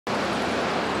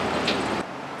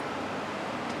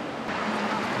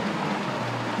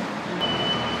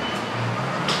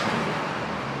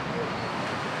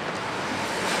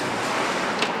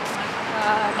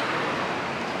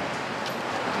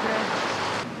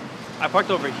I parked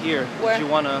over here. Where? Do you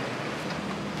wanna?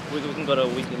 We can go to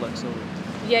Weekly Lux over.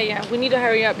 Yeah. We need to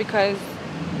hurry up because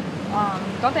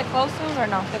don't they close soon or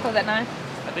no? They close at 9. I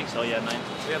think so. Yeah, 9.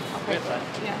 We have time.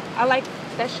 Yeah. I like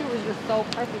that shoe was just so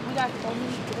perfect. We got so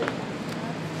many good ones.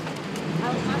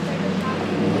 That was my favorite shop.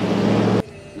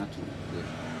 Not too good.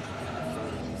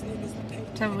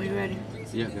 Tell me when you're ready.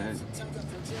 Yeah, go ahead.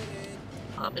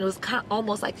 It was kind of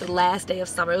almost like the last day of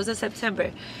summer. It was in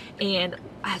September, and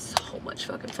I had so much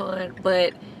fucking fun.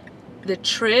 But the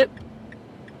trip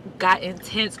got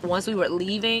intense once we were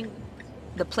leaving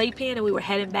the playpen and we were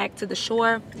heading back to the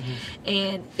shore.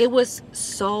 And it was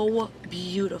so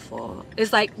beautiful.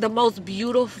 It's like the most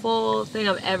beautiful thing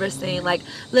I've ever seen. Like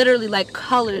literally like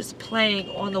colors playing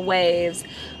on the waves.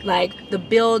 Like the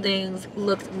buildings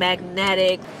looked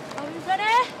magnetic. Are we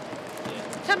ready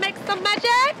to make some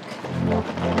magic?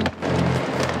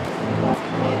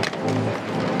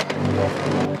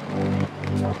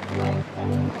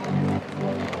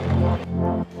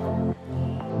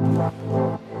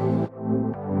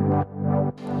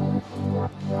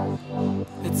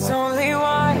 It's only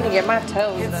one. Let me get my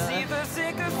toes It's done. either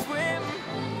sink or swim.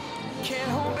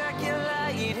 Can't hold back your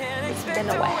light and expect been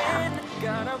a to while. win.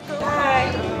 Gotta go.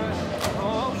 Bye.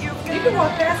 Oh, you You can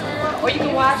walk past me, or you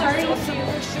can watch her.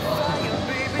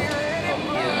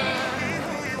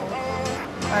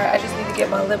 Alright, I just need to get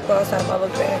my lip gloss out of my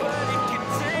lip bag.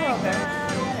 Oh, okay.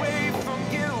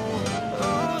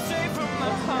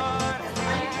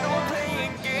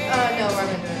 No, we're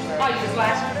gonna do it. Oh, you just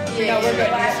flash? Yeah, No, we're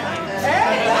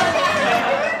good.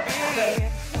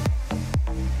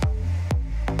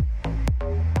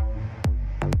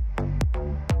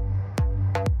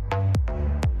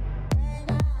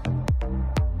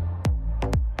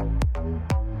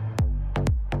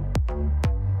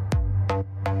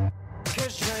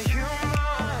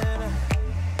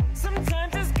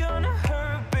 Sometimes it's gonna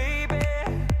hurt, baby.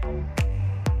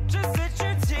 Just let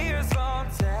your tears fall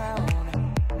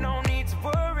down. No need to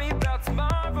worry about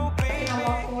tomorrow, baby. Can I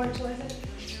walk forward towards it?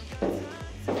 I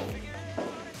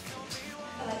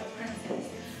like a princess.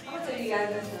 I'm gonna tell you guys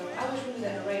this though. I wish we was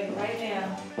at a Rave right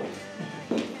now.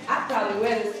 I'd probably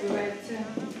wear this to Rave too.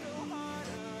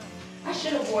 I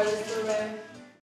should have wore this to Rave.